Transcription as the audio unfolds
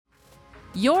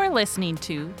You're listening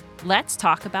to Let's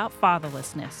Talk About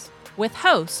Fatherlessness with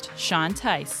host Sean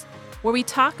Teis, where we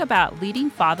talk about leading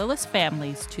fatherless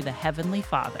families to the Heavenly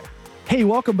Father. Hey,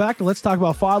 welcome back to Let's Talk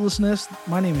About Fatherlessness.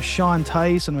 My name is Sean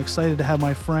Teis, and I'm excited to have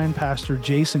my friend, Pastor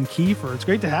Jayson Keefer. It's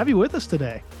great to have you with us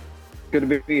today. Good to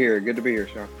be here. Good to be here,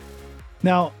 Sean.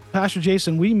 Now, Pastor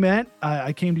Jayson, we met.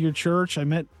 I came to your church. I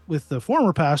met with the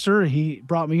former pastor. He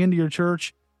brought me into your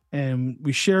church, and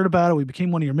we shared about it. We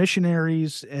became one of your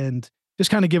missionaries, and just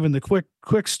kind of giving the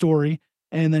quick story.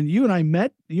 And then you and I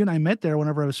met there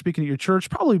whenever I was speaking at your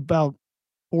church, probably about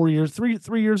 4 years,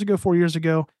 4 years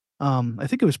ago. I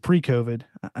think it was pre-COVID.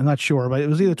 I'm not sure, but it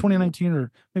was either 2019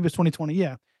 or maybe it's 2020.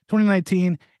 Yeah,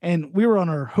 2019. And we were on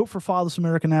our Hope for Fatherless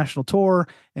America national tour,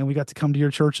 and we got to come to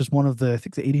your church as one of the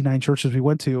 89 churches we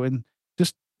went to, and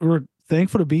just we were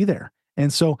thankful to be there.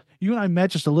 And so you and I met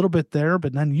just a little bit there,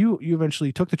 but then you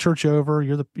eventually took the church over.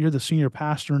 You're the senior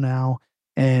pastor now,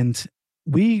 and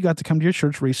we got to come to your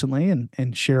church recently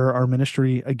and share our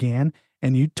ministry again.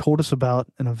 And you told us about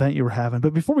an event you were having.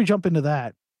 But before we jump into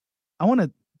that, I want to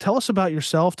tell us about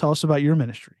yourself. Tell us about your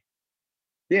ministry.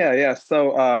 Yeah.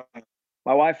 So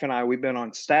my wife and I, we've been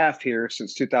on staff here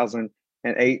since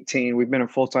 2018. We've been in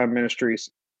full-time ministry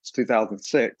since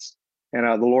 2006.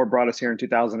 And the Lord brought us here in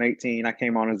 2018. I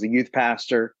came on as a youth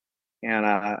pastor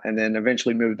and then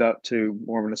eventually moved up to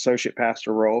more of an associate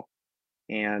pastor role.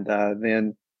 And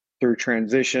then through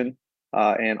transition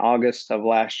in August of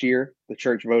last year, the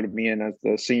church voted me in as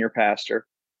the senior pastor.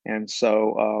 And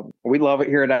so we love it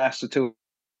here at Astatula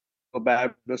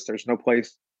Baptist. There's no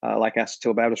place like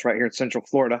Astatula Baptist right here in Central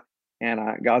Florida. And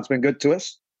God's been good to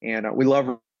us. And we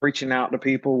love reaching out to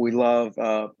people. We love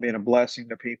being a blessing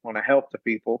to people and a help to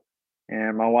people.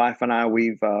 And my wife and I,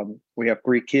 we have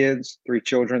 3 kids, 3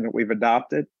 children that we've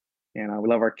adopted. And we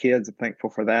love our kids. I'm thankful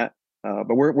for that.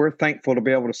 But we're thankful to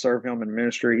be able to serve him in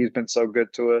ministry. He's been so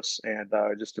good to us, and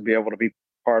just to be able to be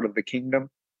part of the kingdom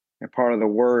and part of the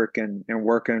work and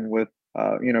working with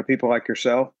people like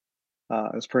yourself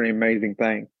is a pretty amazing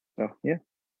thing. So yeah,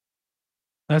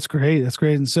 That's great. That's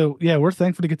great. And so yeah, we're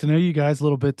thankful to get to know you guys a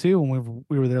little bit too when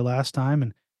we were there last time.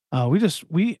 And I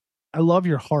love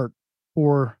your heart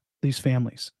for these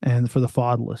families and for the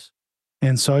fatherless.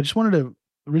 And so I just wanted to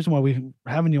the reason why we're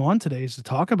having you on today is to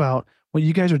talk about what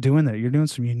you guys are doing there. You're doing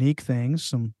some unique things,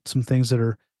 some things that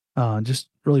are just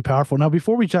really powerful. Now,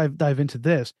 before we dive into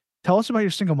this, tell us about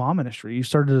your single mom ministry. You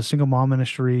started a single mom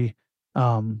ministry,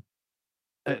 um,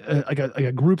 like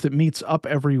a group that meets up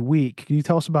every week. Can you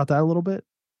tell us about that a little bit?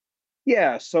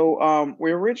 yeah. So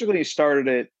we originally started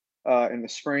it in the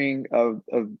spring of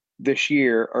this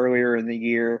year, earlier in the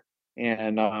year,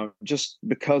 and just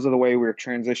because of the way we were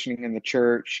transitioning in the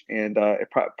church, and it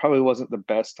probably wasn't the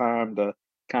best time to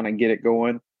kind of get it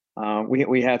going.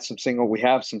 We have some single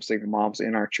moms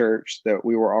in our church that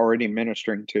we were already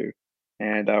ministering to,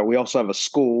 and we also have a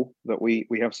school that we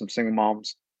have some single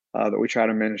moms that we try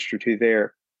to minister to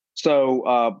there.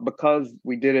 So because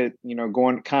we did it,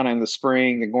 going kind of in the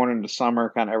spring and going into summer,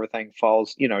 kind of everything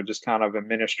falls, just kind of in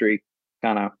ministry,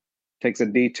 kind of takes a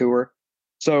detour.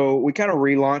 So we kind of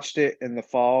relaunched it in the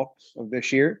fall of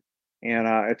this year, and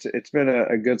it's been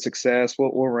a good success.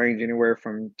 We'll range anywhere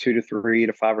from 2 to 3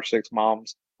 to 5 or 6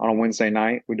 moms on a Wednesday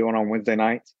night. We do it on Wednesday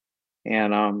nights,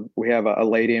 and we have a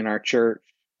lady in our church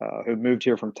who moved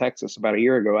here from Texas about a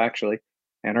year ago, actually,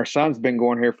 and her son's been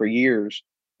going here for years,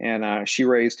 and she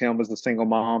raised him as a single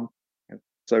mom, and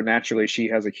so naturally she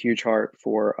has a huge heart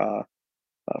for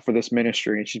this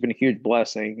ministry, and she's been a huge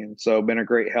blessing, and so been a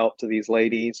great help to these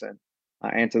ladies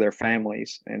and to their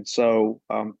families. And so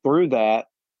through that,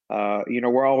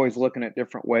 we're always looking at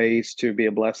different ways to be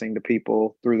a blessing to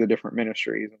people through the different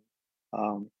ministries.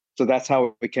 So that's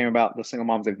how it came about the Single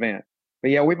Moms event. But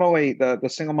yeah, we've always the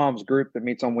Single Moms group that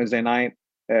meets on Wednesday night,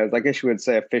 as I guess you would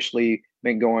say, officially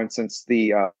been going since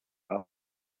the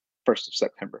 1st of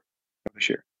September of this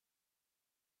year.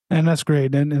 And that's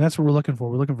great. And that's what we're looking for.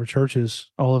 We're looking for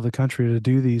churches all over the country to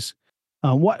do these.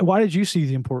 Why did you see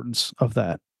the importance of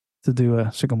that to do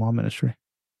a single mom ministry?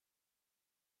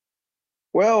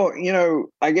 Well,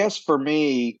 I guess for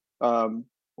me,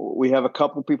 we have a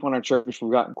couple people in our church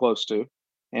we've gotten close to,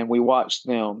 and we watched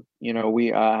them. We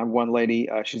have one lady,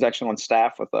 she's actually on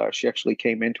staff with us. She actually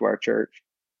came into our church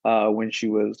when she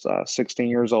was 16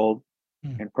 years old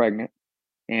and pregnant.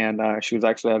 And she was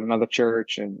actually at another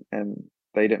church, and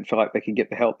they didn't feel like they could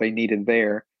get the help they needed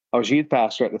there. I was youth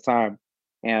pastor at the time,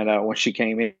 and when she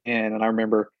came in, and I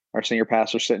remember our senior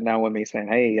pastor sitting down with me saying,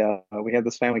 "Hey, we have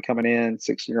this family coming in,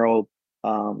 16-year-old.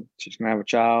 She's gonna have a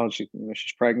child. She's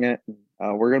pregnant.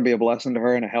 And, we're gonna be a blessing to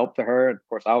her and a help to her. And of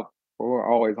course, we're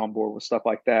always on board with stuff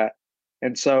like that.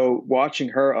 And so watching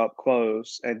her up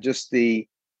close and just the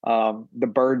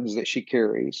burdens that she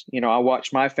carries. I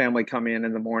watch my family come in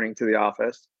the morning to the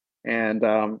office, and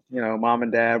mom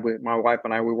and dad, my wife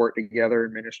and I, we work together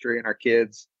in ministry, and our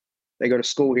kids, they go to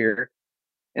school here.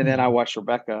 And then I Mhm. watch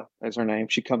Rebecca, as her name.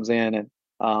 She comes in and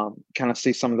kind of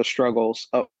see some of the struggles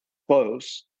up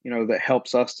close. That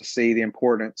helps us to see the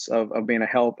importance of being a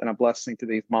help and a blessing to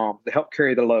these moms, to help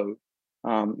carry the load,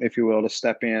 if you will, to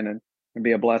step in and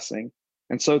be a blessing.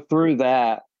 And so through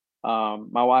that,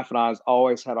 my wife and I has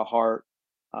always had a heart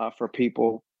for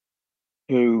people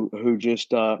who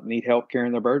just need help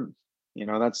carrying their burdens.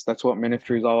 That's what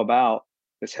ministry is all about.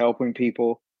 Is helping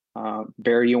people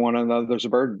bear you one another's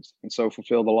burdens, and so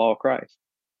fulfill the law of Christ.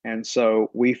 And so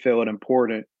we feel it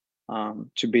important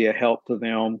to be a help to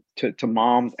them, to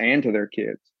moms and to their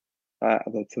kids,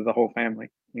 to the whole family.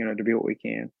 To be what we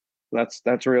can.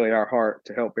 That's really our heart,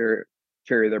 to help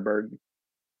carry their burden.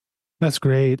 That's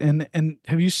great. And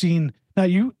have you seen now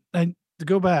you and to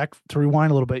go back to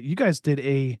rewind a little bit, you guys did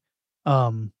a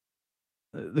um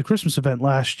the Christmas event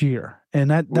last year, and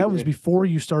We that was did. before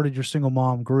you started your single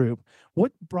mom group.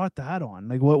 What brought that on?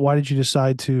 Like why did you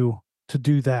decide to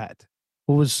do that?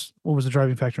 What was the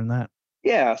driving factor in that?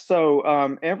 Yeah, so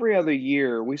every other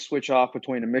year we switch off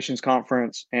between a missions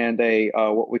conference and a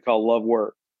what we call love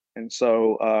work. And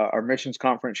so our missions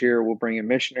conference year will bring in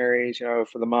missionaries,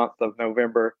 for the month of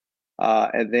November,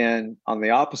 and then on the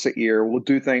opposite year we'll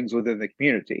do things within the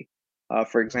community.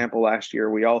 For example, last year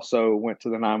we also went to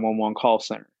the 911 call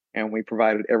center, and we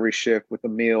provided every shift with a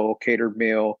meal, catered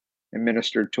meal, and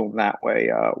ministered to them that way.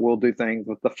 We'll do things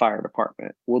with the fire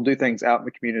department. We'll do things out in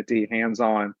the community, hands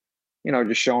on,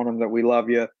 just showing them that we love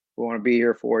you, we want to be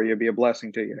here for you, be a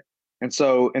blessing to you. And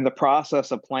so, in the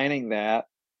process of planning that,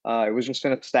 it was just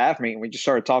in a staff meeting. We just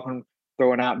started talking,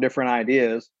 throwing out different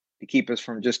ideas to keep us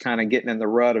from just kind of getting in the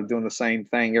rut of doing the same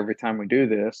thing every time we do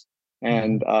this.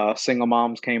 And Mhm. single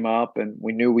moms came up, and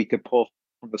we knew we could pull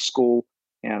from the school.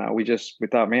 And we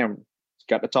thought, man,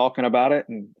 got to talking about it,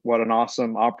 and what an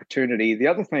awesome opportunity. The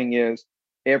other thing is,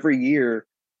 every year,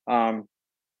 um,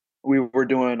 we were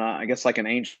doing I guess like an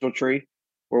angel tree,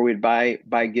 where we'd buy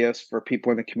gifts for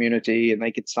people in the community, and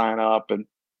they could sign up, and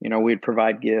we'd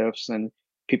provide gifts, and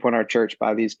people in our church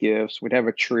buy these gifts. We'd have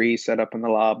a tree set up in the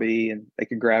lobby, and they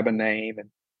could grab a name,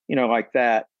 and like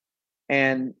that.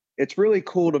 And it's really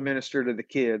cool to minister to the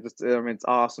kids. I mean, it's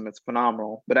awesome, it's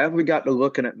phenomenal. But as we got to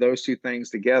looking at those two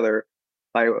things together,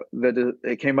 like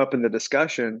it came up in the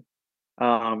discussion,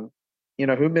 um,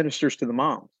 who ministers to the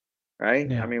moms, right?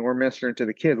 I Yeah. mean, we're ministering to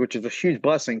the kids, which is a huge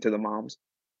blessing to the moms,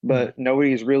 Mhm. but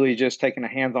nobody's really just taking a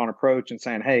hands-on approach and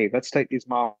saying, hey, let's take these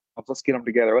moms, let's get them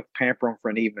together, let's pamper them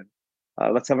for an evening.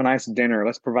 Let's have a nice dinner.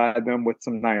 Let's provide them with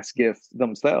some nice gifts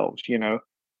themselves.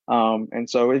 And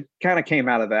so it kind of came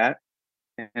out of that,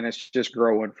 and it's just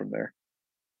growing from there.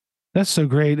 That's so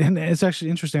great, and it's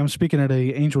actually interesting. I'm speaking at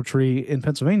a angel tree in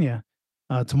Pennsylvania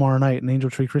tomorrow night, an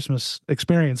angel tree Christmas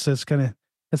experience.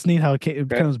 That's neat how it Okay.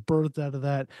 becomes birthed out of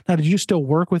that. Now, did you still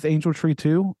work with Angel Tree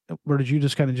too, or did you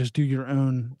just kind of just do your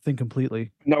own thing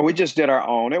completely? No, we just did our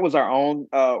own. It was our own.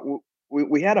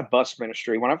 We had a bus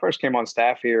ministry when I first came on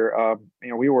staff here.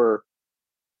 We were,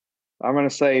 I'm going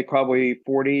to say, probably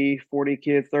 40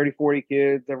 kids, 30, 40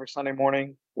 kids every Sunday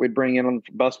morning. We'd bring in on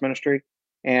bus ministry.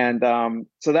 And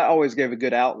so that always gave a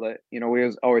good outlet.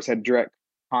 We always had direct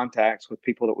contacts with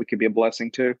people that we could be a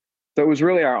blessing to. So it was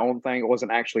really our own thing. It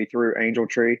wasn't actually through Angel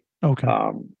Tree. Okay,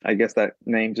 I guess that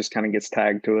name just kind of gets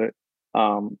tagged to it.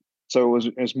 So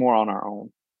it was more on our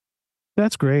own.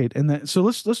 that's great. And then, so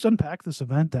let's unpack this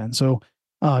event then. So,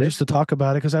 Yeah. just to talk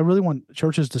about it, because I really want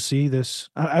churches to see this.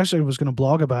 I actually was going to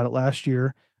blog about it last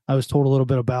year. I was told a little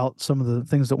bit about some of the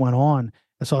things that went on.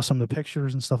 I saw some of the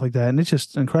pictures and stuff like that, and it's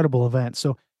just an incredible event.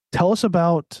 So, tell us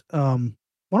about.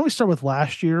 Why don't we start with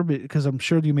last year, because I'm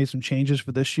sure you made some changes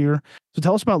for this year. So,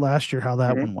 tell us about last year, how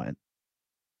that Mhm. one went.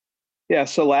 Yeah,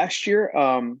 so last year,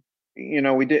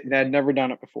 we didn't had never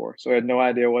done it before, so I had no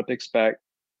idea what to expect.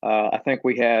 I think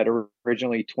we had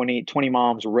originally 20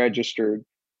 moms registered,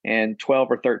 and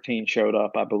 12 or 13 showed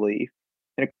up, I believe.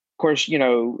 And of course,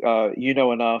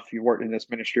 enough, you worked in this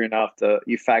ministry enough to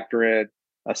you factor in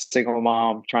a single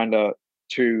mom trying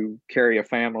to carry a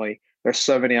family. There's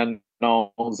so many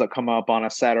unknowns that come up on a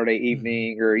Saturday Mhm.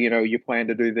 evening, or you plan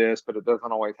to do this, but it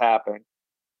doesn't always happen.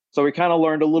 So we kind of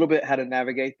learned a little bit how to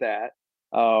navigate that.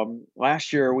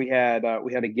 Last year we had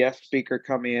a guest speaker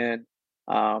come in.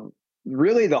 Um,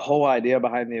 Really, the whole idea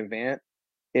behind the event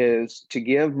is to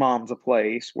give moms a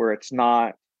place where it's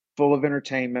not full of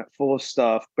entertainment, full of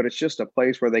stuff, but it's just a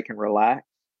place where they can relax,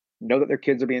 know that their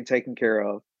kids are being taken care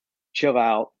of, chill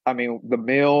out. I mean, the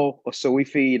meal. So we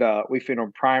feed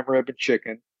them prime rib and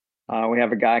chicken. We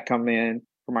have a guy come in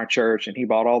from our church, and he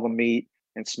bought all the meat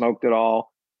and smoked it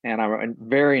all, and a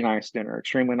very nice dinner,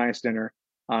 extremely nice dinner.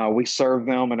 We serve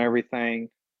them and everything.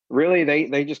 Really,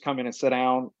 they just come in and sit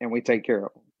down, and we take care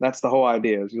of them. That's the whole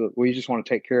idea. Is we just want to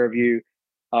take care of you.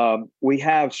 We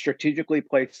have strategically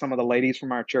placed some of the ladies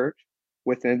from our church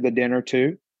within the dinner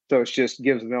too, so it just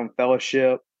gives them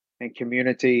fellowship and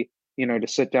community, to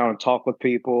sit down and talk with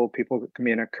people. People can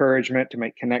be an encouragement to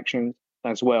make connections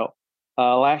as well.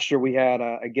 Last year we had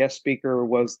a guest speaker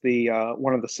was the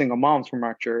one of the single moms from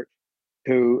our church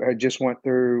who had just went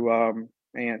through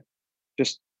man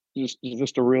just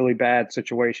just a really bad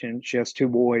situation. She has two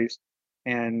boys,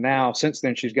 and now since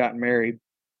then she's gotten married,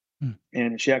 Mm.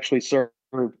 and she actually served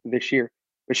this year.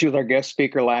 But she was our guest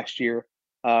speaker last year.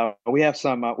 We had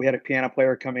a piano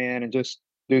player come in and just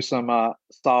do some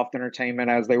soft entertainment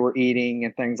as they were eating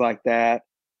and things like that.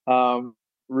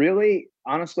 Really,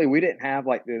 honestly, we didn't have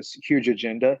like this huge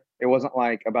agenda. It wasn't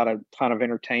like about a ton of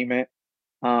entertainment,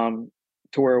 um,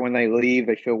 to where when they leave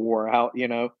they feel wore out,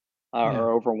 Yeah.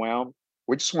 or overwhelmed.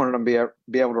 We just wanted them to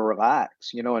be able to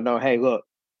relax, and know, hey, look,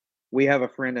 we have a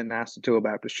friend in Astatula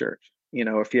Baptist Church.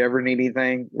 If you ever need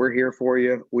anything, we're here for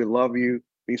you. We love you.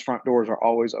 These front doors are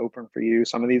always open for you.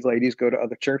 Some of these ladies go to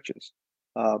other churches.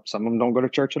 Some of them don't go to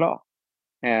church at all.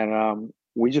 And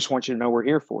we just want you to know we're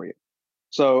here for you.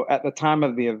 So at the time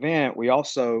of the event, we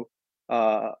also,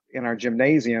 in our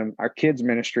gymnasium, our kids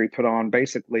ministry put on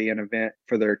basically an event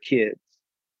for their kids.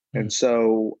 Mm. And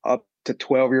so up to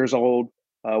 12 years old,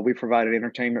 we provided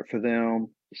entertainment for them,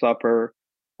 supper.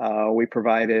 We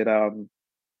provided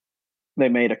they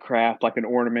made a craft like an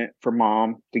ornament for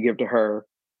mom to give to her.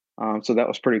 So that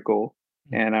was pretty cool.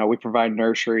 Mm. And we provide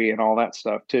nursery and all that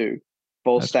stuff too,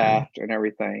 full That's cool. staffed and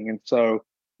everything. And so,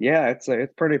 yeah, it's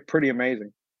pretty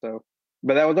amazing. So,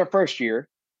 but that was our first year,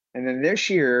 and then this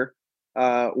year,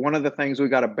 one of the things we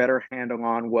got a better handle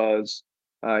on was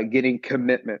getting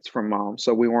commitments from mom.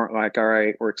 So we weren't like, all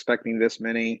right, we're expecting this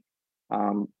many,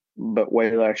 but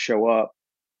way less show up.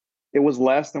 It was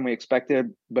less than we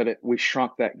expected, but we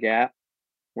shrunk that gap,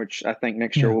 which I think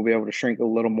next year Yeah. we'll be able to shrink a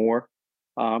little more.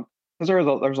 Because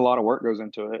there's a lot of work goes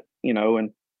into it,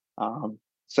 and um,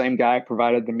 same guy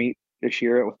provided the meat this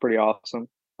year. It was pretty awesome.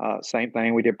 Same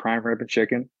thing. We did prime rib and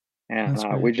chicken, and That's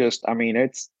great. I mean,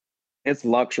 it's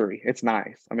luxury. It's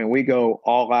nice. I mean, we go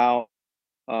all out.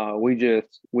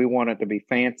 We want it to be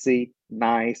fancy,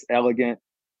 nice, elegant.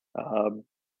 Um,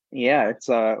 yeah, it's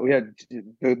we had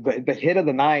the hit of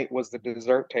the night was the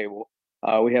dessert table.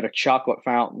 We had a chocolate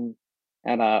fountain,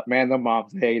 and man, the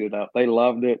moms they ate it up. They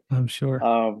loved it. I'm sure.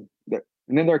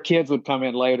 And then their kids would come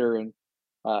in later, and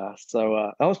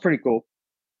that was pretty cool.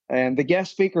 And the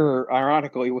guest speaker,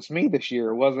 ironically, was me this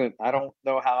year. It wasn't I don't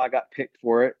know how I got picked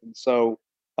for it, and so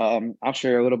I'll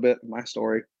share a little bit of my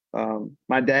story.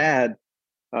 My dad,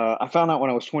 I found out when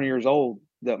I was 20 years old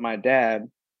that my dad,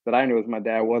 that I knew was my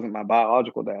dad, wasn't my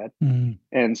biological dad, Mm.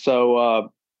 and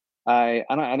so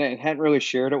hadn't really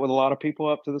shared it with a lot of people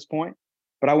up to this point.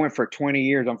 But I went for 20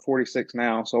 years. I'm 46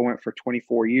 now, so I went for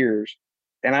 24 years,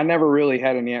 and I never really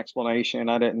had any explanation.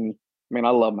 I didn't. I mean, I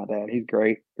love my dad. He's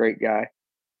great, great guy.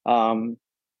 Um,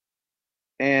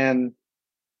 and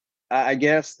I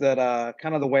guess that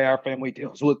kind of the way our family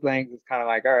deals with things is kind of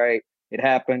like, all right, it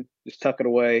happened, just tuck it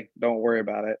away, don't worry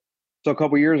about it. So a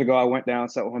couple years ago, I went down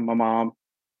and sat with my mom,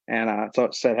 and so I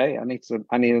said, hey, I need an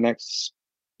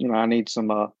I need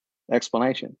some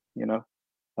explanation,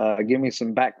 give me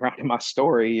some background in my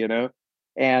story,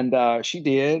 and she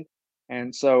did,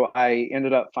 and so I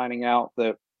ended up finding out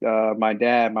that my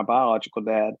dad, my biological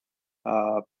dad,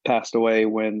 passed away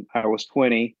when I was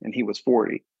 20 and he was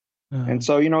 40. And Um,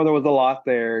 so, there was a lot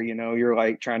there. You're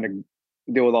like trying to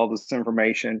deal with all this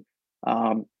information.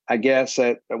 I guess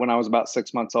that when I was about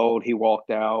 6 months old, he walked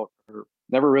out, or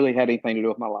never really had anything to do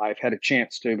with my life, had a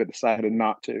chance to, but decided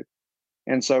not to.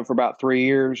 And so for about 3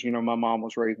 years, my mom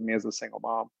was raising me as a single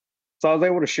mom. So I was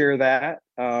able to share that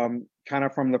kind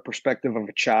of from the perspective of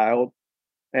a child,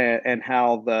 and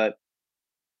how that,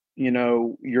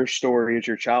 your story is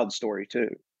your child's story too.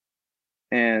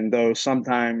 And though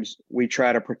sometimes we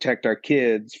try to protect our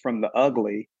kids from the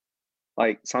ugly,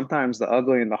 like sometimes the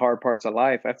ugly and the hard parts of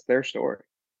life, that's their story.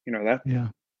 That, yeah.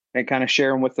 and kind of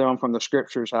sharing with them from the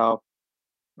scriptures how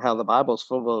the Bible's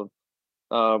full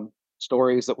of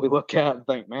stories that we look at and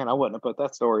think, man, I wouldn't have put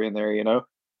that story in there. Oh,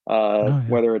 yeah.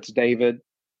 Whether it's David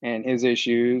and his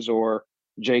issues, or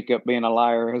Jacob being a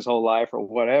liar his whole life, or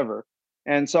whatever.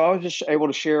 And so I was just able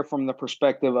to share from the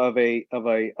perspective of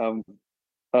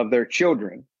their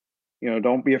children.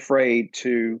 Don't be afraid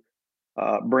to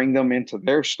bring them into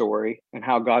their story and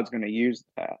how God's going to use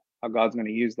that,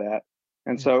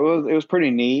 And so it was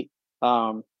pretty neat.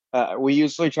 We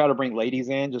usually try to bring ladies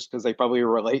in just because they probably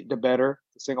relate to better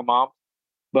to single mom.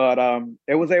 But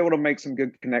it was able to make some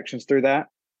good connections through that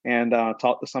and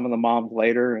talk to some of the moms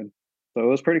later. And so it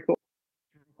was pretty cool.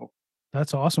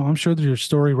 That's awesome. I'm sure that your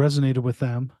story resonated with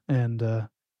them, and that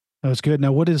was good.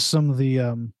 Now, what is some of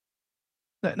the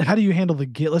how do you handle the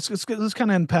gift? Let's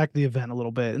kind of unpack the event a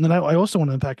little bit, and then I also want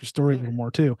to unpack your story a little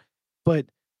more too. But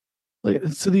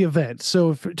so the event.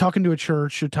 So if you're talking to a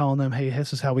church, you're telling them, "Hey,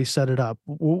 this is how we set it up."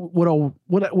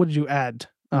 What did you add?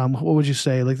 What would you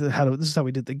say? Like, this is how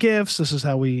we did the gifts. This is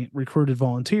how we recruited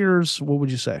volunteers. What would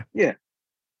you say? Yeah.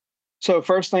 So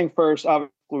first thing first,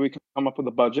 obviously we can come up with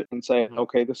a budget and say,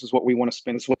 okay, this is what we want to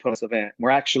spend. This is what put on this event. We're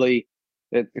actually,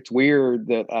 it's weird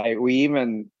that we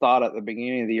even thought at the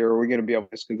beginning of the year, we're going to be able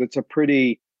to, because it's a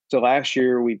pretty, so last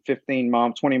year we 15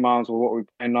 moms, 20 moms were what we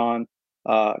planned on.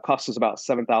 It cost us about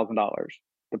 $7,000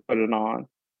 to put it on.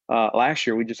 Last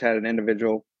year we just had an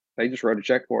individual, they just wrote a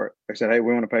check for it. They said, hey,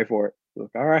 we want to pay for it. Look,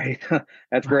 all right,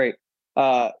 that's great.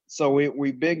 So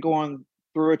we've been going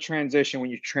through a transition. When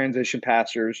you transition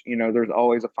pastors, there's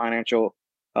always a financial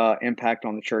impact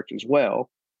on the church as well.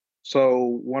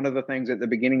 So one of the things at the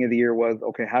beginning of the year was,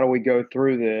 okay, how do we go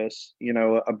through this,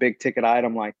 a big ticket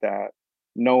item like that,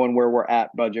 knowing where we're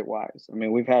at budget wise? I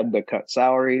mean, we've had to cut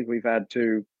salaries, we've had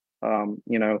to,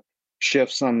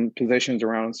 shift some positions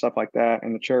around and stuff like that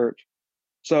in the church.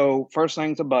 So first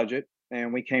thing's a budget.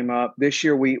 And we came up this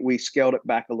year, we scaled it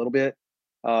back a little bit,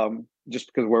 just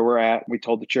because where we're at. We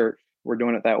told the church we're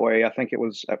doing it that way. I think it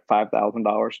was at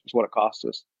 $5,000 is what it cost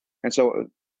us. And so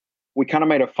we kind of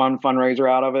made a fun fundraiser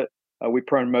out of it. We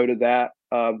promoted that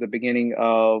the beginning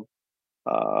of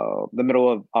the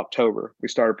middle of October. We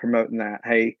started promoting that.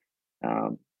 Hey,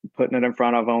 putting it in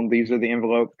front of them. These are the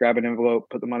envelopes. Grab an envelope,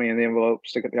 put the money in the envelope,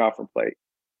 stick it at the offering plate.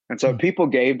 And so people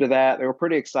gave to that. They were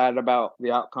pretty excited about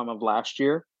the outcome of last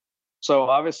year. So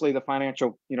obviously the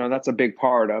financial, that's a big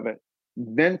part of it.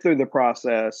 Then through the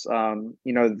process,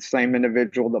 the same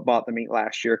individual that bought the meat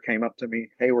last year came up to me,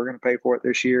 hey, we're going to pay for it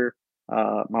this year.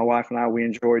 My wife and I, we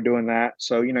enjoy doing that.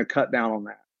 So, cut down on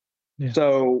that. Yeah.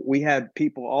 So we had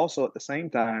people also at the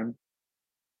same time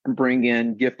bring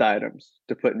in gift items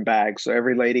to put in bags. So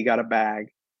every lady got a bag.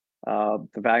 The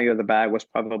value of the bag was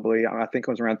probably, I think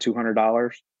it was around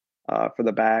 $200 for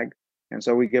the bag. And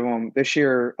so we give them this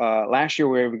year, last year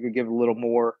we could give a little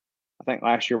more. I think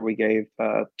last year we gave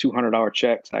 $200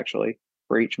 checks actually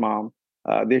for each mom.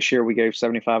 This year we gave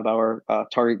 $75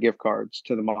 Target gift cards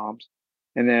to the moms.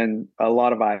 And then a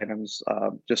lot of items,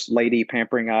 just lady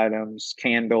pampering items,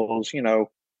 candles,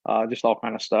 just all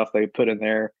kind of stuff they put in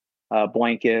there,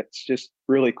 blankets, just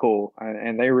really cool.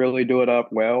 And they really do it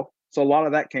up well. So a lot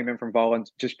of that came in from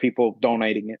volunteers, just people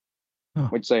donating it. Huh.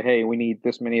 Would say, hey, we need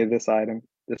this many of this item,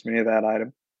 this many of that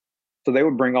item. So they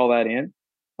would bring all that in.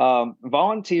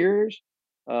 Volunteers,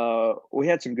 we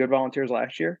had some good volunteers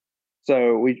last year.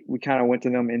 So we kind of went to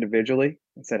them individually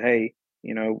and said, hey,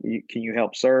 can you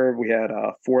help serve? We had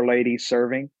 4 ladies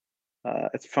serving.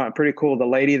 It's fun, pretty cool. The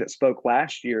lady that spoke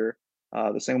last year,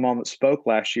 the single mom that spoke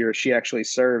last year, she actually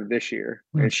served this year.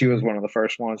 And she was one of the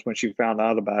first ones when she found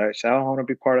out about it. She said, I want to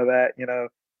be part of that,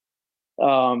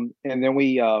 And then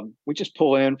we just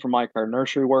pull in from like our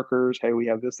nursery workers. Hey, we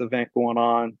have this event going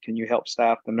on. Can you help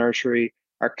staff the nursery?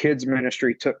 Our kids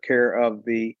ministry took care of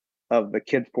the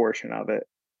kids portion of it.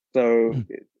 So,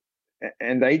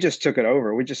 and they just took it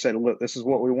over. We just said, look, this is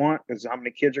what we want. This is how many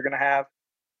kids are going to have.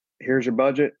 Here's your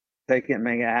budget. Take it and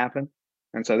make it happen.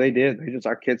 And so they did.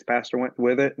 Our kids pastor went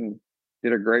with it and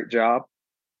did a great job.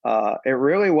 It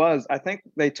really was. I think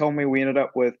they told me we ended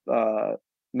up with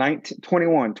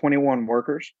 21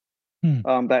 workers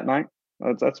that night.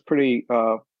 That's pretty,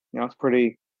 it's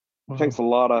pretty, it takes a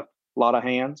lot of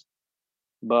hands,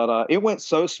 but it went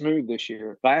so smooth this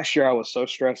year. Last year I was so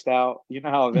stressed out. You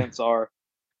know how events are.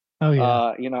 Oh yeah.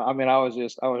 I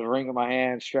was wringing my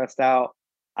hands, stressed out.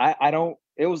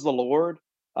 It was the Lord.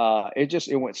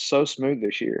 It went so smooth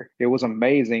this year. It was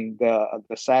amazing.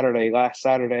 Last Saturday,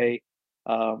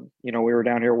 we were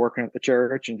down here working at the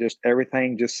church and just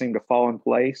everything just seemed to fall in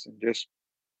place and just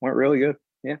went really good.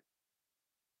 Yeah.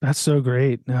 That's so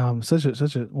great.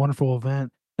 Such a wonderful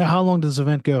event. Now, how long does this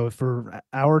event go? For an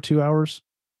hour, 2 hours?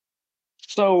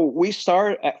 So we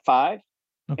start at 5.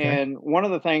 Okay. And one of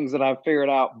the things that I've figured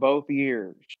out both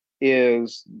years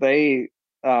is they're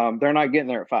not getting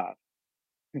there at 5.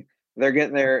 They're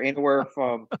getting there anywhere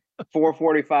from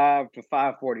 4:45 to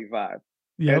 5:45.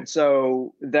 Yep. And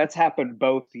so that's happened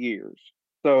both years.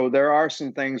 So there are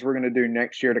some things we're going to do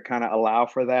next year to kind of allow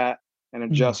for that and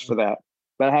adjust for that.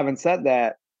 But having said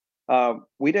that,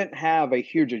 we didn't have a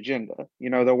huge agenda.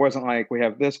 There wasn't like we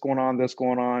have this going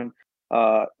on,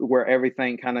 where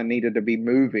everything kind of needed to be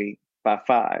moving by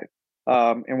 5.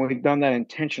 And we've done that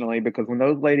intentionally because when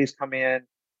those ladies come in,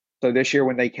 so this year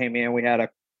when they came in, we had a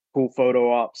cool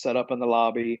photo op set up in the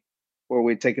lobby where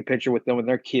we'd take a picture with them and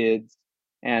their kids.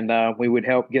 And we would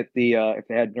help get if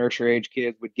they had nursery age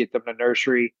kids, we'd get them to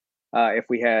nursery. If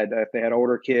they had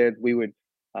older kids, we would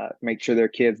make sure their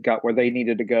kids got where they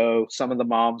needed to go. Some of the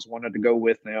moms wanted to go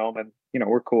with them, and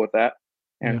we're cool with that.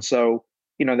 Yeah. And so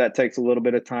that takes a little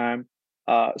bit of time.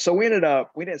 So we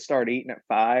didn't start eating at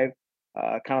 5.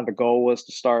 Kind of the goal was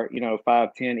to start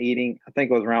 5:10 eating. I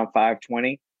think it was around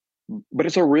 5:20. But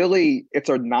it's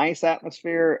a nice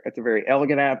atmosphere. It's a very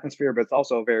elegant atmosphere, but it's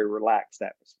also a very relaxed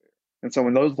atmosphere. And so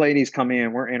when those ladies come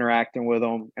in, we're interacting with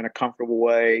them in a comfortable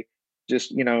way,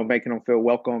 just making them feel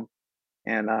welcome,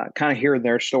 and kind of hearing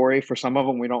their story. For some of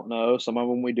them, we don't know. Some of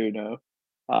them we do know.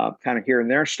 Kind of hearing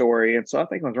their story. And so I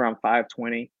think it was around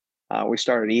 5:20 we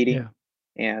started eating,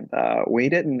 and we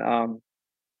didn't.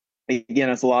 Again,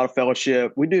 it's a lot of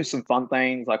fellowship. We do some fun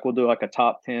things, like we'll do like a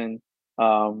top 10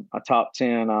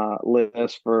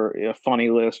 list for a funny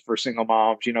list for single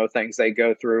moms. Things they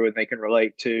go through and they can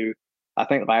relate to. I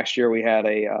think last year we had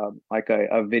a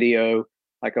video,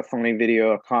 like a funny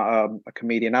video, a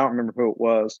comedian. I don't remember who it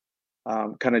was.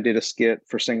 Kind of did a skit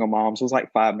for single moms. It was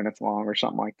like 5 minutes long or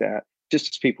something like that, just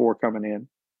as people were coming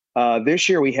in. This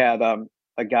year we had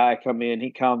a guy come in.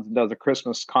 He comes and does a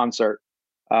Christmas concert.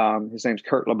 His name's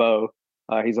Kurt LeBeau.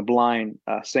 He's a blind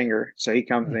singer. So he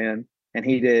comes in and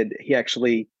he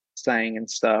actually sang and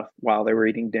stuff while they were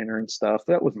eating dinner and stuff.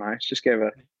 That was nice. Just gave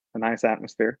a nice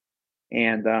atmosphere.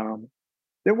 And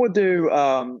then we'll do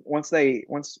once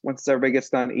everybody gets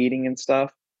done eating and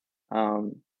stuff,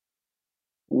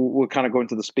 we'll kind of go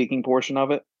into the speaking portion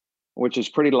of it, which is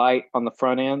pretty light on the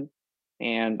front end.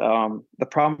 And the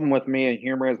problem with me and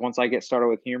humor is once I get started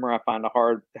with humor, I find it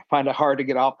hard to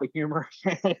get off the humor.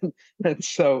 And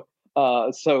so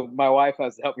my wife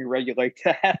has to help me regulate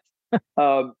that.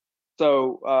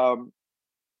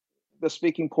 The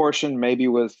speaking portion maybe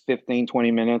was 15,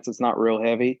 20 minutes. It's not real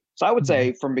heavy. So I would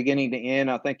say from beginning to end,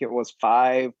 I think it was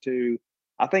 5 to,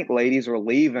 I think ladies were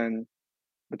leaving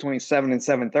between 7 and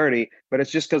 7:30, but it's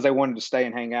just because they wanted to stay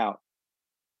and hang out.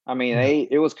 I mean,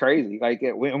 it was crazy.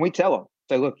 And we tell them,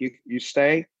 say, look, you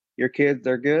stay, your kids,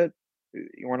 they're good.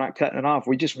 We're not cutting it off.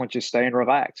 We just want you to stay and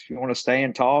relax. If you want to stay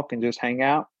and talk and just hang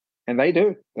out, and they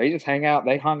do. They just hang out.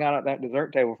 They hung out at that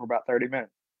dessert table for about 30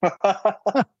 minutes.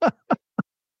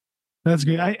 That's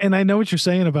good. I know what you're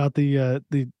saying about the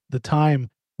time.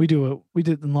 We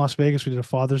did in Las Vegas. We did a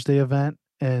Father's Day event,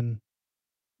 and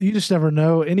you just never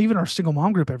know. And even our single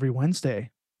mom group every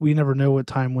Wednesday, we never know what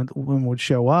time when would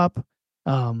show up.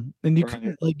 And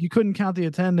you couldn't count the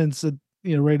attendance at,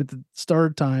 right at the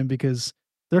start time because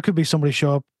there could be somebody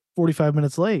show up 45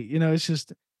 minutes late. It's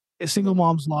just single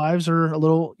moms' lives are a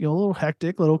little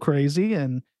hectic, a little crazy,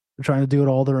 and they're trying to do it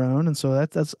all their own. And so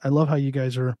that's I love how you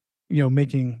guys are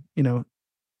making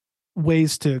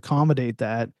ways to accommodate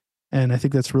that, and I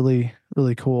think that's really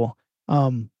really cool.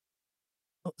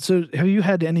 So have you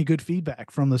had any good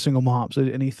feedback from the single moms?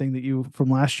 Anything that you from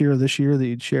last year or this year that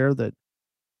you'd share that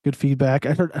good feedback?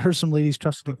 I heard some ladies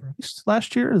trusted Christ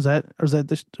last year. Is that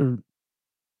this or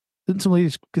didn't some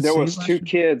ladies get there saved was last 2 year?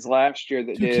 kids last year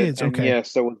that 2 did, kids, and okay.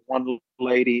 yes, there was one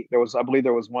lady. I believe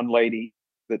there was one lady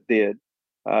that did.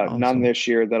 None Awesome. this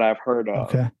year that I've heard of.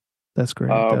 Okay, that's great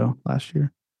though. Last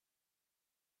year,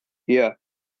 yeah.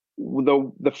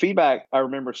 The feedback I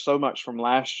remember so much from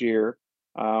last year.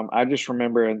 I just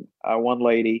remember one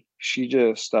lady. She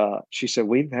said,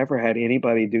 "We've never had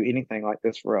anybody do anything like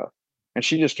this for us," and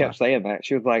she just kept saying that.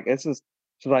 She was like, "This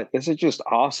is just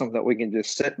awesome that we can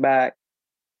just sit back."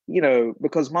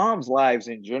 Because moms' lives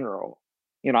in general,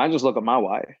 I just look at my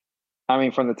wife. I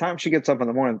mean, from the time she gets up in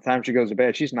the morning, the time she goes to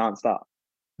bed, she's nonstop.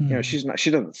 She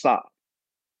doesn't stop.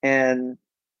 And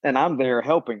I'm there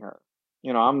helping her.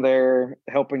 I'm there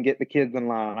helping get the kids in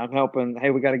line. I'm helping, hey,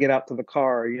 we got to get out to the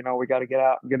car. We got to get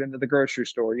out and get into the grocery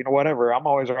store, whatever. I'm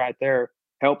always right there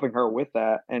helping her with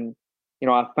that. And,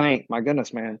 I think, my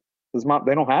goodness, man,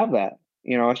 they don't have that.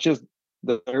 It's just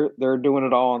they're doing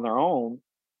it all on their own,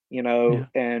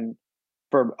 and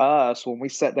for us, when we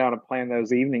sit down and plan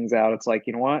those evenings out, it's like,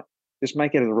 you know what? Just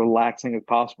make it as relaxing as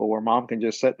possible where mom can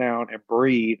just sit down and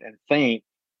breathe and think,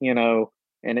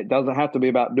 and it doesn't have to be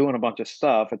about doing a bunch of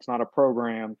stuff. It's not a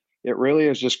program. It really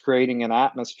is just creating an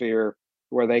atmosphere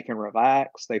where they can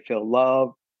relax, they feel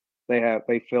loved,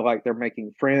 they feel like they're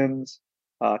making friends,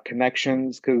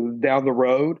 connections, because down the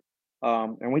road,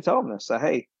 and we tell them this, say,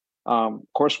 hey, Of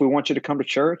course, we want you to come to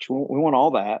church. We want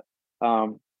all that.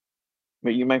 Um,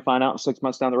 but you may find out 6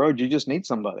 months down the road, you just need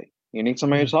somebody. You need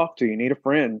somebody Yeah. to talk to. You need a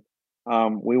friend.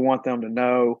 We want them to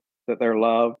know that they're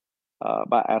loved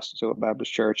by Astatula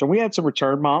Baptist Church. And we had some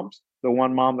return moms. The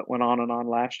one mom that went on and on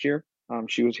last year,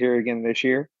 she was here again this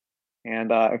year.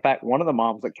 And in fact, one of the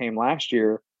moms that came last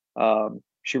year,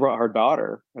 she brought her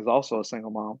daughter, is also a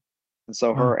single mom. And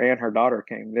so her Wow. and her daughter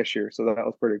came this year. So that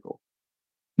was pretty cool.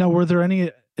 Now, were there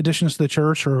any additions to the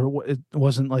church, or it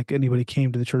wasn't like anybody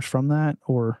came to the church from that,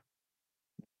 or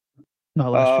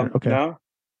not last year? Okay. No,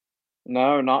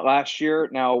 no, not last year.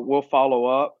 Now we'll follow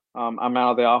up. I'm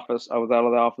out of the office. I was out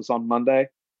of the office on Monday,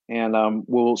 and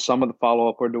we'll some of the follow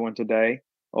up we're doing today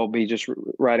will be just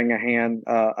writing a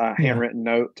Yeah. handwritten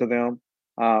note to them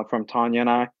from Tanya and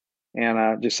I,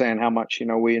 and just saying how much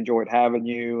we enjoyed having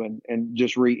you, and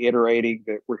just reiterating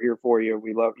that we're here for you.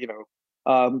 We love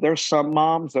there's some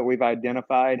moms that we've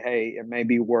identified. Hey, it may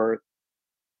be worth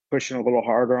pushing a little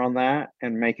harder on that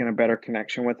and making a better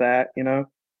connection with that.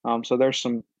 So there's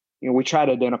some, we try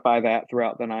to identify that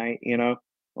throughout the night,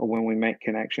 when we make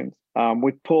connections.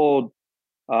 We pulled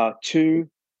two,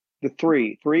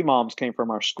 three moms came from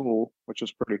our school, which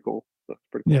was pretty cool. That's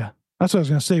pretty cool. Yeah. That's what I was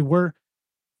gonna say.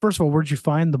 First of all, where'd you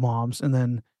find the moms? And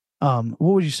then what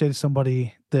would you say to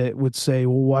somebody that would say,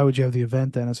 well, why would you have the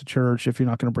event then as a church if if they're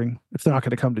not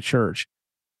gonna come to church?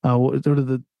 What are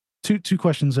the two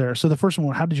questions there? So the first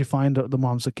one, how did you find the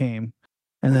moms that came?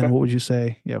 And then Okay. what would you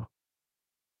say? Yeah.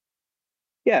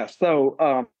 Yeah.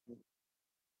 So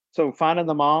finding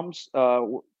the moms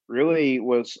really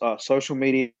was social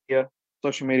media.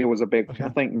 Social media was a big one. Okay. I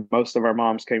think most of our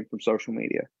moms came from social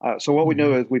media. So what we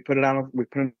do Mhm. is we put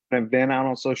an event out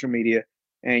on social media,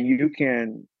 and you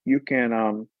can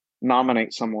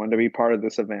nominate someone to be part of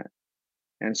this event.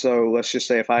 And so let's just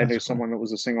say if I That's knew cool. someone that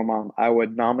was a single mom, I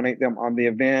would nominate them on the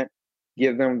event,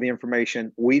 give them the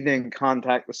information. We then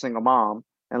contact the single mom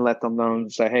and let them know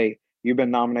and say, hey, you've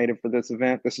been nominated for this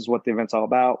event. This is what the event's all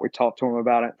about. We talk to them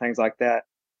about it, things like that.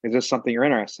 Is this something you're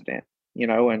interested in?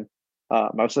 And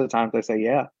most of the time they say,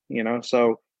 yeah.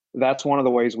 So that's one of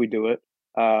the ways we do it.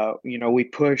 We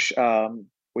push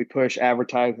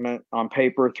advertisement on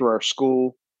paper through our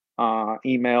school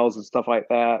emails and stuff like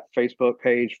that. Facebook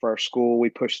page for our school,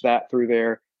 we push that through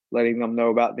there, letting them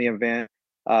know about the event.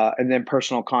 And then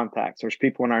personal contacts. There's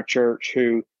people in our church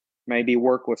who maybe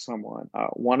work with someone.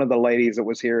 One of the ladies that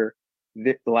was here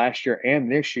last year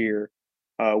and this year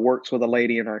works with a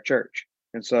lady in our church,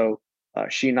 and so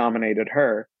she nominated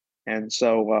her, and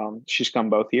so she's come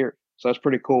both years. So that's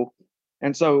pretty cool.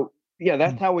 And so yeah,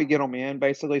 that's Mm. how we get them in.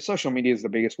 Basically, social media is the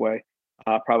biggest way,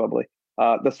 probably.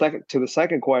 The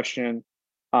second question,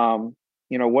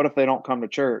 what if they don't come to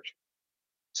church?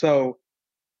 So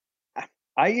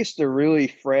I used to really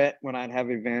fret when I'd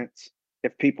have events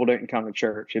if people didn't come to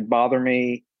church. It'd bother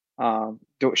me.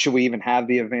 Should we even have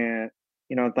the event?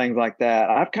 And things like that.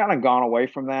 I've kind of gone away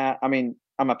from that. I mean,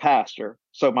 I'm a pastor,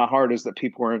 so my heart is that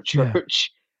people are in Yeah.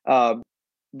 church. Um,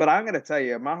 but I'm going to tell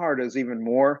you, my heart is even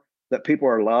more that people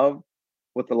are loved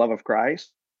with the love of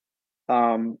Christ.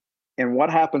 Um, and what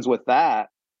happens with that?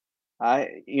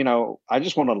 I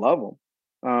just want to love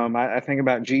them. I think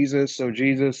about Jesus. So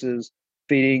Jesus is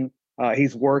feeding.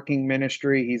 He's working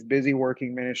ministry. He's busy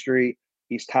working ministry.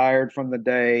 He's tired from the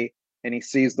day, and he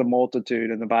sees the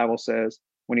multitude. And the Bible says,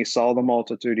 when he saw the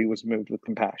multitude, he was moved with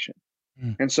compassion.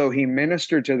 Mm. And so he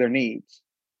ministered to their needs.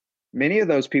 Many of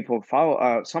those people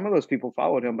follow. Some of those people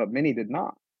followed him, but many did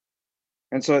not.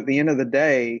 And so at the end of the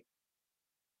day,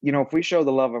 if we show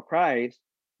the love of Christ,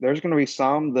 there's going to be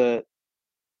some that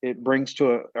it brings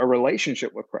to a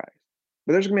relationship with Christ.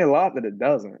 But there's gonna be a lot that it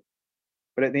doesn't.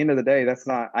 But at the end of the day, that's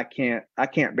not I can't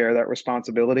bear that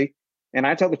responsibility. And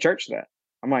I tell the church that.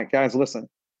 I'm like, guys, listen,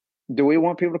 do we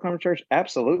want people to come to church?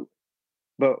 Absolutely.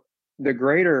 But the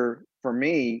greater for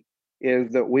me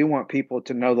is that we want people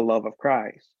to know the love of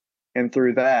Christ. And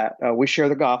through that, we share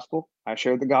the gospel. I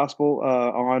shared the gospel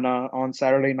on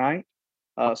Saturday night.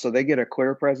 So they get a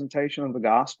clear presentation of the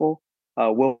gospel.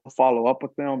 We'll follow up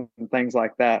with them and things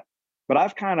like that. But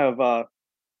I've kind of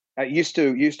I used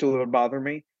to it would bother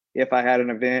me if we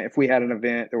had an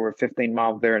event, there were 15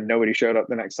 moms there and nobody showed up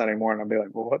the next Sunday morning. I'd be like,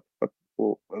 well,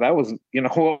 well, that was,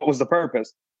 what was the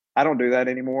purpose? I don't do that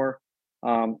anymore.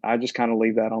 I just kind of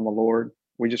leave that on the Lord.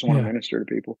 We just want to Yeah. minister to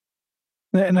people.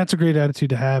 And that's a great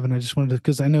attitude to have. And I just wanted to,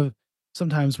 because I know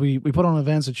sometimes we put on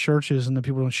events at churches and the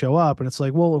people don't show up. And it's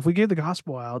like, well, if we gave the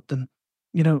gospel out, then,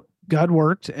 God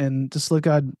worked, and just let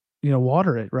God,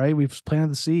 water it, right? We've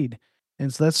planted the seed.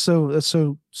 And so that's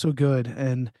so good.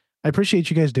 And I appreciate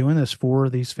you guys doing this for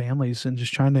these families and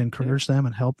just trying to Yeah. encourage them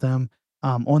and help them.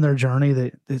 on their journey.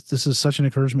 That this is such an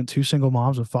encouragement to single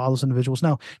moms and fatherless individuals.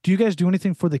 Now, do you guys do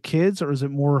anything for the kids, or is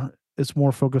it more it's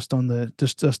more focused on the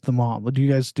just the mom? Do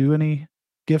you guys do any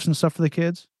gifts and stuff for the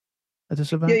kids at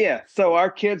this Yeah, event? yeah. So our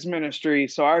kids ministry,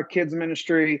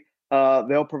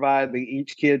 they'll provide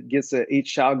each child gets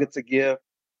a gift.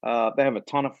 They have a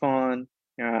ton of fun,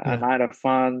 a Yeah. night of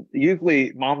fun.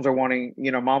 Usually moms are ready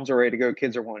to go,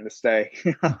 kids are wanting to stay.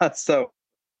 So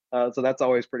so that's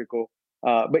always pretty cool.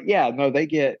 But yeah, no,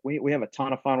 we have a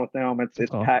ton of fun with them. It's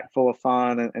Oh, packed full of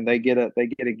fun, and they get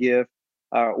a gift.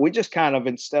 We just kind of,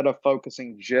 instead of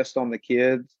focusing just on the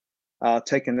kids,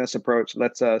 taking this approach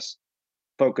lets us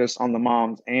focus on the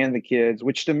moms and the kids,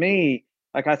 which to me,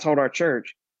 like I told our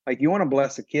church, like, you want to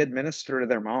bless a kid, minister to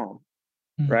their mom,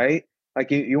 mm, right?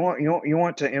 Like, you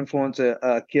want to influence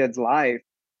a kid's life,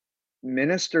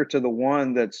 minister to the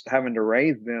one that's having to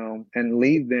raise them and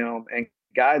lead them and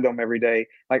guide them every day,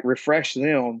 like refresh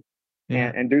them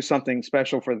yeah. and do something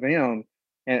special for them.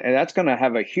 And that's going to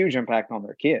have a huge impact on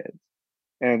their kids.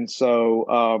 And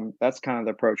so that's kind of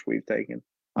the approach we've taken.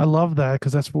 I love that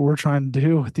because that's what we're trying to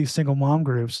do with these single mom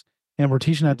groups. And we're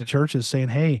teaching that to churches saying,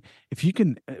 hey, if you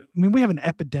can, I mean, we have an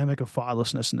epidemic of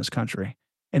fatherlessness in this country.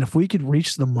 And if we could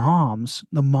reach the moms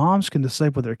can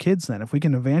disciple their kids then. If we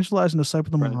can evangelize and disciple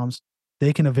the Right. moms,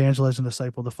 they can evangelize and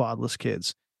disciple the fatherless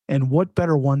kids. And what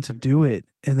better one to do it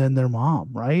and then their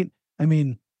mom, right? I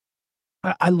mean,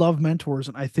 I love mentors,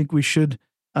 and I think we should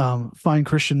find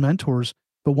Christian mentors.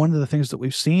 But one of the things that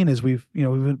we've seen is we've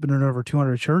been in over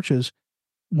 200 churches.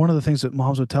 One of the things that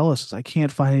moms would tell us is, I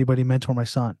can't find anybody to mentor my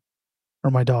son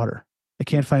or my daughter. I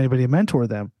can't find anybody to mentor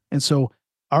them. And so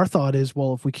our thought is,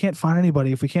 well, if we can't find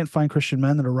anybody, if we can't find Christian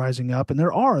men that are rising up, and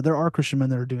there are Christian men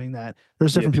that are doing that.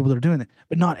 There's Yeah. different people that are doing it,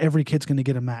 but not every kid's going to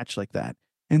get a match like that.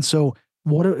 And so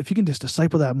what if you can just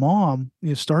disciple that mom,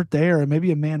 start there, and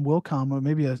maybe a man will come, or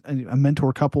maybe a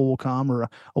mentor couple will come, or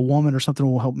a woman or something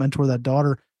will help mentor that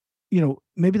daughter.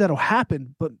 Maybe that'll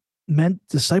happen, but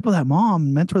disciple that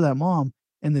mom, mentor that mom,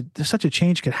 and there's such a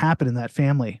change could happen in that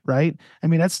family, right? I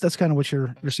mean, that's kind of what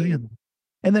you're saying.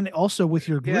 And then also with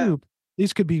your Yeah. group,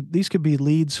 these could be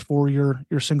leads for your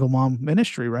single mom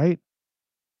ministry, right?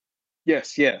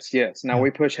 Yes, yes, yes. Now Yeah, we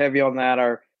push heavy on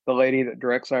that. The lady that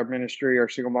directs our ministry, our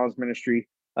single moms ministry,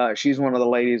 she's one of the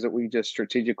ladies that we just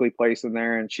strategically place in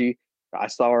there. And I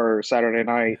saw her Saturday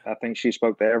night. I think she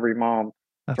spoke to every mom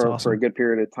that's for a awesome. good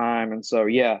period of time. And so,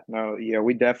 yeah, no, yeah,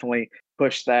 we definitely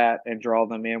push that and draw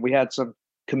them in. We had some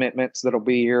commitments that'll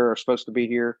be here or supposed to be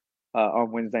here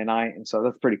on Wednesday night, and so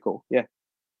that's pretty cool. Yeah,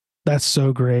 That's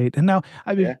so great. And now,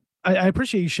 I mean, yeah, I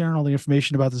appreciate you sharing all the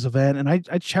information about this event. And I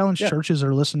challenge yeah. churches that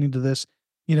are listening to this,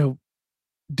 you know,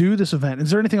 do this event.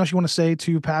 Is there anything else you want to say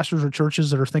to pastors or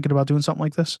churches that are thinking about doing something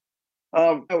like this?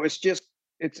 No,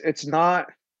 it's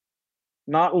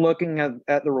not looking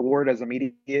at the reward as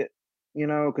immediate,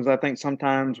 because I think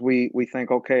sometimes we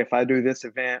think, okay, if I do this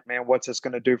event, man, what's this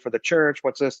going to do for the church?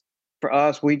 What's this for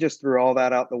us? We just threw all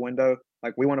that out the window.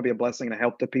 Like, we want to be a blessing to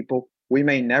help the people. We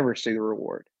may never see the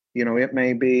reward. It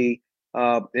may be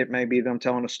them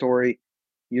telling a story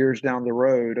years down the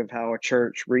road of how a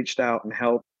church reached out and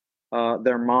helped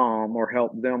their mom or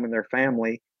helped them and their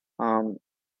family. Um,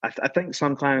 I think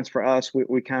sometimes for us,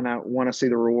 we kind of want to see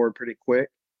the reward pretty quick,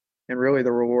 and really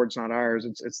the reward's not ours,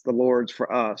 it's the Lord's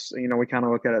for us. We kind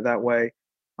of look at it that way,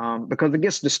 because it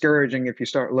gets discouraging if you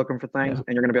start looking for things Yeah.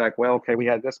 and you're going to be like, well, okay, we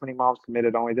had this many moms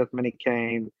committed, only this many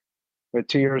came with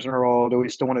 2 years in a row, do we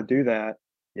still want to do that?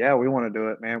 Yeah, we want to do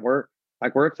it, man. We're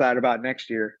excited about next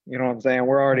year. You know what I'm saying?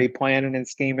 We're already planning and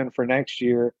scheming for next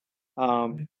year.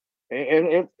 um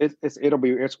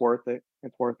it's worth it.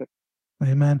 It's worth it.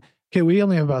 Amen. Okay, we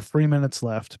only have about 3 minutes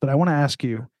left, but I want to ask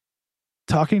you,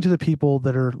 talking to the people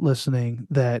that are listening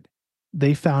that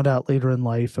they found out later in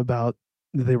life about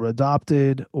they were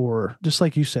adopted, or just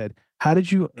like you said, how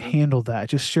did you Mhm. handle that?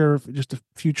 Just share just a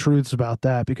few truths about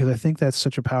that, because I think that's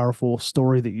such a powerful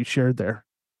story that you shared there.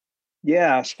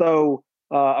 Yeah, so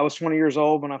I was 20 years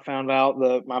old when I found out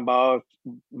that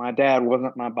my dad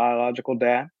wasn't my biological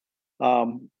dad.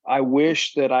 I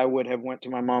wish that I would have went to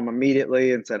my mom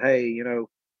immediately and said, "Hey,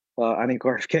 I need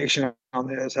clarification on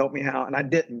this. Help me out." And I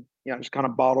didn't. I just kind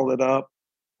of bottled it up.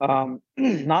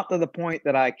 Not to the point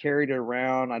that I carried it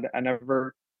around. I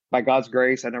never, by God's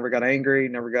grace, I never got angry,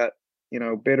 never got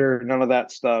bitter, none of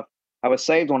that stuff. I was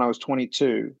saved when I was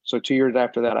 22, so 2 years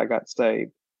after that, I got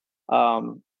saved.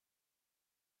 Um,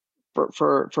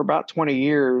 for about 20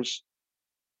 years,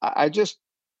 I just,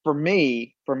 for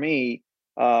me,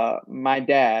 my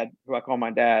dad, who I call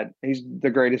my dad, he's the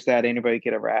greatest dad anybody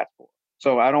could ever ask for.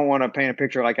 So I don't want to paint a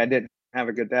picture like I didn't have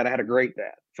a good dad. I had a great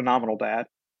dad, phenomenal dad.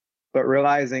 but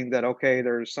realizing that, okay,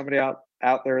 there's somebody out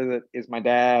there that is my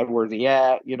dad. Where's he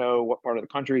at? What part of the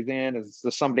country he's in? Is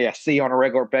this somebody I see on a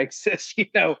regular basis?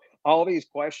 All these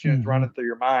questions Mm-hmm. running through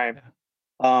your mind.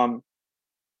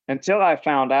 Until I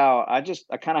found out, I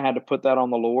kind of had to put that on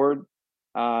the Lord.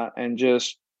 And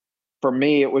just, for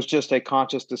me, it was just a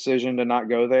conscious decision to not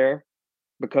go there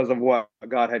because of what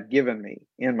God had given me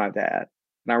in my dad.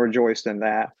 And I rejoiced in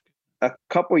that. A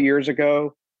couple years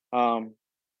ago, I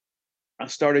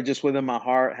started just within my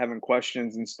heart having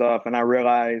questions and stuff. And I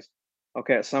realized,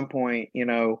 okay, at some point,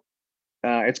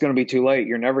 it's going to be too late.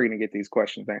 You're never going to get these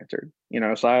questions answered.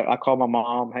 So I called my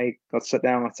mom. Hey, let's sit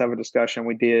down. Let's have a discussion.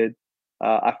 We did.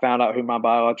 I found out who my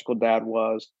biological dad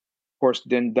was. Of course,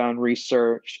 done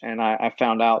research, and I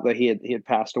found out that he had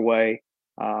passed away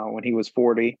when he was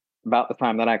 40, about the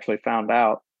time that I actually found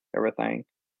out everything.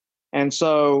 And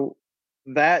so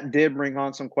that did bring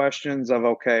on some questions of,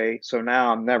 okay, so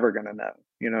now I'm never going to know.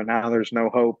 Now there's no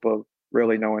hope of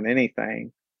really knowing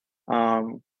anything. Why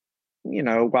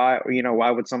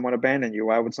would someone abandon you?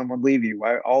 Why would someone leave you?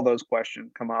 Why, all those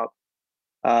questions come up.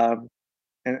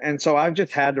 And so I've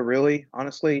just had to really,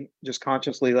 honestly, just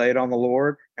consciously lay it on the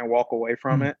Lord and walk away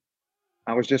from it.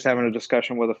 I was just having a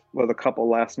discussion with a couple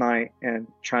last night and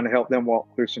trying to help them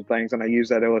walk through some things. And I use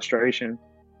that illustration.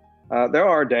 There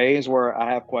are days where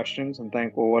I have questions and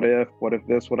think, well, what if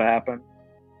this would happen?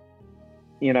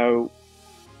 When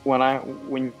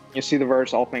you see the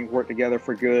verse, all things work together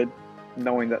for good,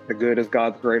 knowing that the good is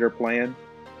God's greater plan,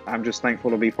 I'm just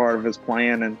thankful to be part of his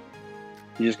plan. And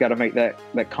you just got to make that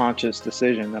conscious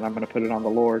decision that I'm going to put it on the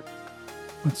Lord.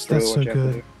 That's so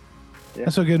good. Yeah.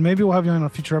 That's so good. Maybe we'll have you on a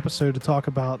future episode to talk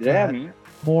about that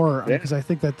more, because I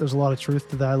think that there's a lot of truth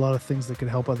to that, a lot of things that could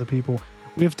help other people.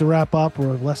 We have to wrap up.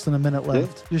 We're less than a minute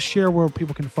left. Just share where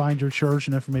people can find your church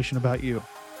and information about you.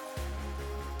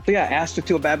 So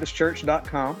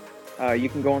AstatulaBaptistChurch.com. You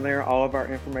can go in there. All of our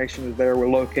information is there. We're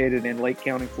located in Lake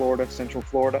County, Florida, Central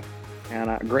Florida, and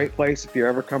a great place if you're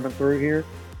ever coming through here.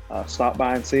 Stop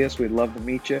by and see us. We'd love to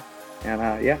meet you. And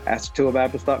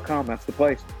AstatulaBaptist.com. That's the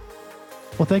place.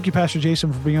 Well, thank you, Pastor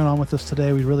Jayson, for being on with us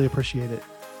today. We really appreciate it.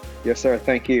 Yes, sir.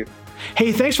 Thank you.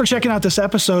 Hey, thanks for checking out this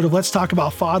episode of Let's Talk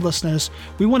About Fatherlessness.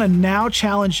 We want to now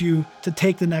challenge you to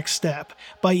take the next step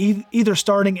by either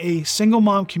starting a single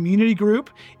mom community group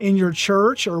in your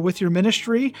church or with your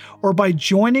ministry, or by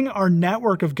joining our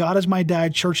network of God is My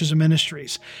Dad churches and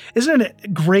ministries. Isn't it a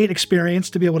great experience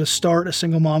to be able to start a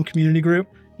single mom community group?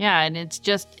 Yeah, and it's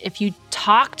just, if you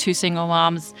talk to single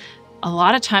moms, a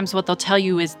lot of times what they'll tell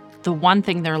you is the one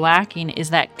thing they're lacking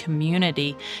is that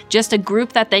community, just a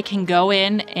group that they can go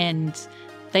in and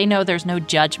they know there's no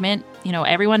judgment.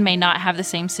 Everyone may not have the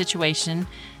same situation.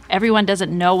 Everyone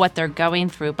doesn't know what they're going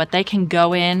through, but they can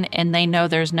go in and they know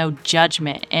there's no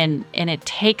judgment. And it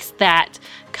takes that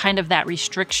kind of that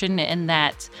restriction and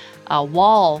that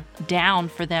wall down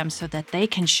for them so that they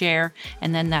can share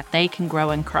and then that they can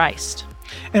grow in Christ.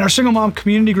 And our single mom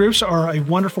community groups are a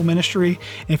wonderful ministry.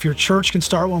 And if your church can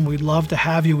start one, we'd love to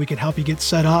have you. We can help you get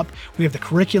set up. We have the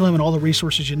curriculum and all the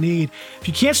resources you need. If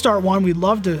you can't start one, we'd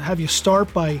love to have you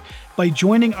start by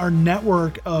joining our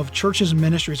network of churches and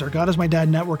ministries, our God is My Dad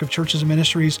network of churches and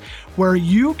ministries, where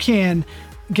you can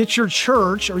get your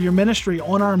church or your ministry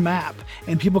on our map,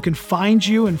 and people can find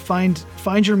you and find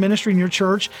your ministry in your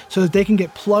church so that they can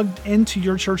get plugged into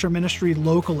your church or ministry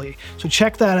locally. So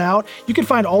check that out. You can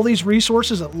find all these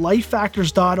resources at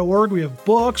lifefactors.org. We have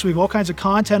books, we have all kinds of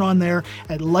content on there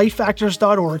at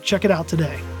lifefactors.org. Check it out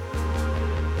today.